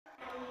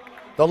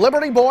The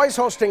Liberty boys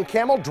hosting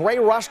Campbell. Dra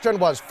Rushton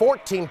was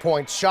 14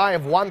 points shy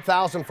of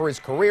 1,000 for his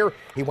career.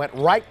 He went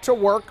right to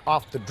work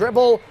off the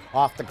dribble,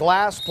 off the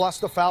glass, plus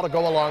the foul to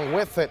go along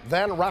with it.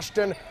 Then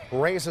Rushton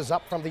raises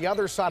up from the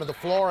other side of the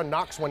floor and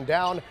knocks one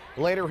down.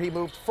 Later he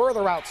moved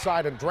further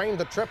outside and drained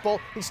the triple.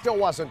 He still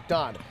wasn't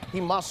done.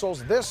 He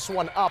muscles this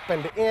one up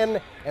and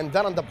in, and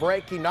then on the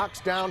break he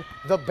knocks down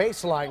the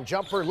baseline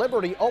jumper.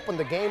 Liberty opened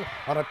the game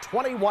on a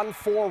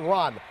 21-4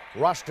 run.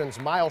 Rushton's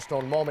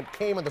milestone moment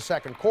came in the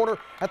second quarter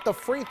at the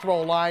free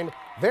throw line.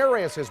 There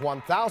is his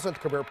 1,000th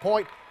career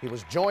point. He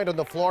was joined on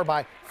the floor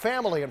by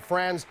family and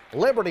friends.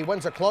 Liberty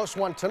wins a close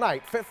one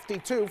tonight,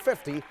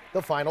 52-50,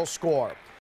 the final score.